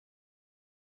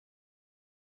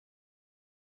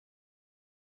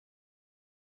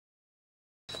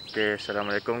Okay,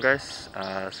 Assalamualaikum guys.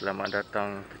 Selamat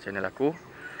datang ke channel aku.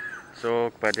 So,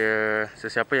 kepada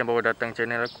sesiapa yang baru datang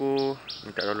channel aku,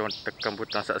 minta tolong tekan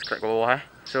butang subscribe ke bawah.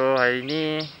 So, hari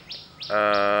ni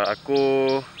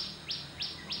aku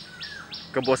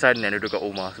kebosanan duduk kat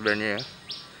rumah sebenarnya.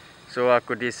 So,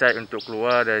 aku decide untuk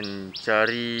keluar dan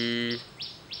cari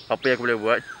apa yang aku boleh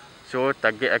buat. So,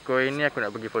 target aku hari ni aku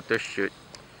nak pergi photoshoot.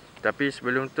 Tapi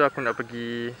sebelum tu aku nak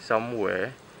pergi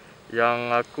somewhere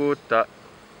yang aku tak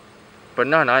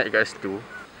pernah naik kat situ.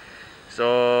 So,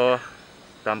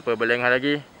 tanpa berlengah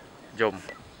lagi, jom.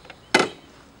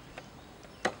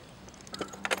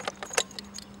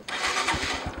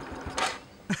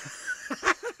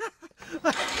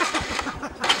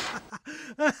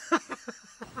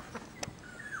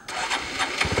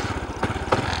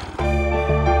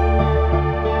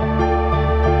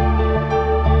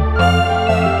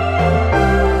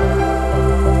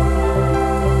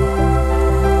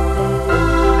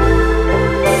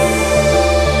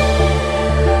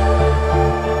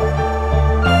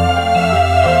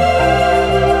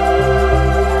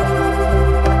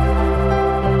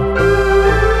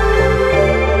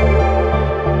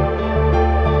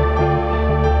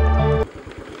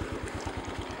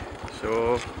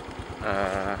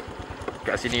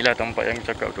 Kat sinilah tempat yang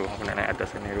cakap tu. Aku nak naik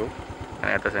atas sana tu.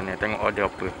 Naik atas sana, tengok ada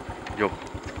apa. Jom.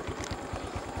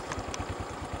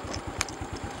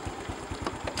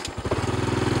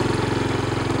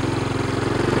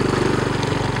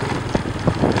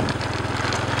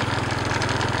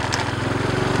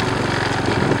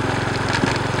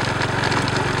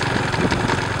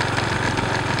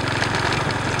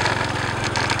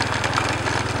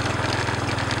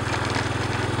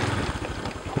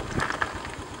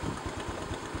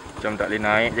 Macam tak boleh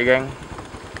naik je geng.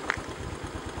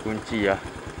 Kunci lah.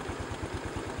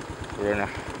 Turun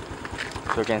lah.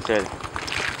 So cancel.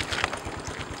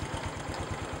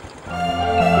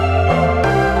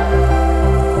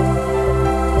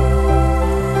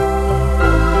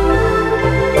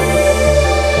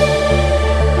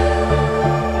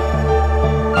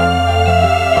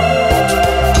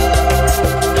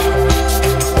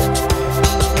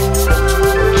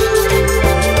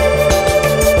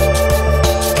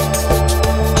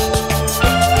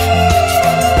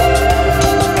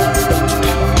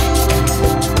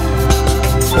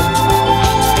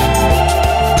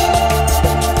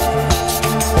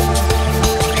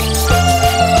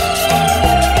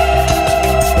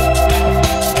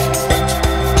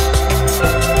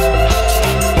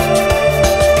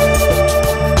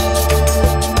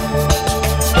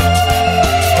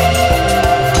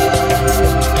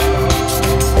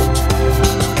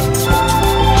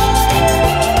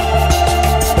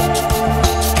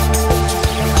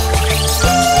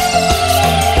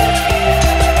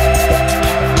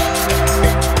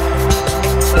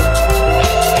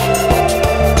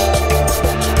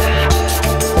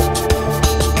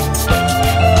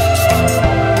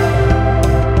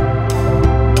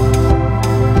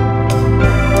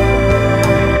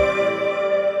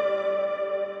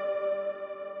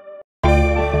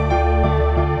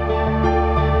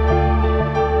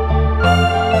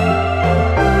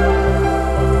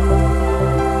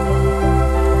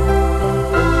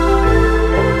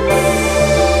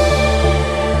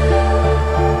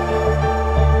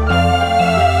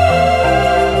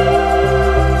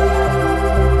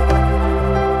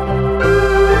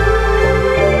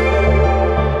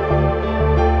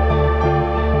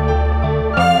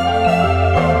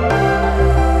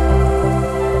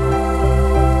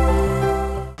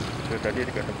 Tadi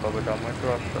dekat tempat pertama tu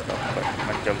aku tak dapat,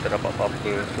 macam tak dapat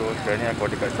apa-apa. So sekarang ni aku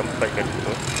dekat sampai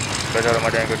kedua, bazaar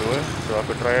Ramadan yang kedua. So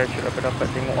aku try shoot apa dapat,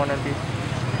 tengok on nanti.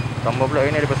 Tambah pula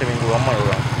ini ada pasal minggu, ramai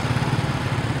orang.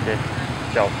 Okay,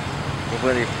 ciao. Jumpa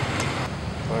lagi.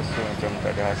 Rasa macam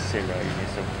tak ada hasil lah ini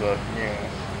sebabnya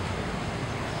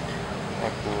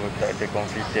aku tak ada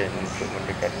confident untuk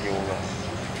mendekati orang.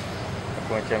 Aku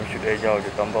macam shoot dari jauh je,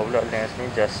 tambah pula lens ni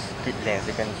just kit lens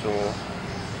je kan. So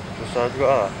susah juga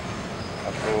lah.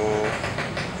 Aku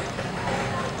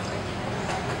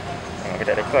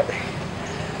kita dekat.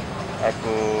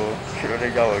 Aku shoot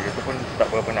dari jauh je, tu pun tak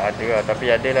berapa nak ada lah.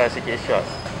 Tapi adalah sikit shot.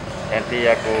 Nanti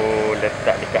aku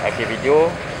letak dekat akhir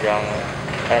video yang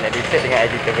unedited dengan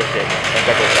edited version yang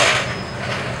kata tak.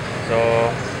 So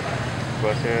aku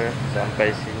rasa sampai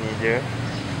sini je.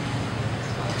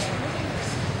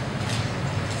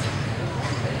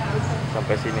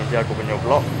 Sampai sini je aku punya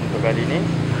vlog untuk kali ni.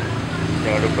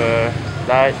 Jangan lupa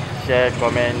like, share,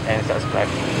 comment and subscribe.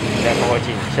 Thanks for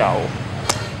watching. Ciao.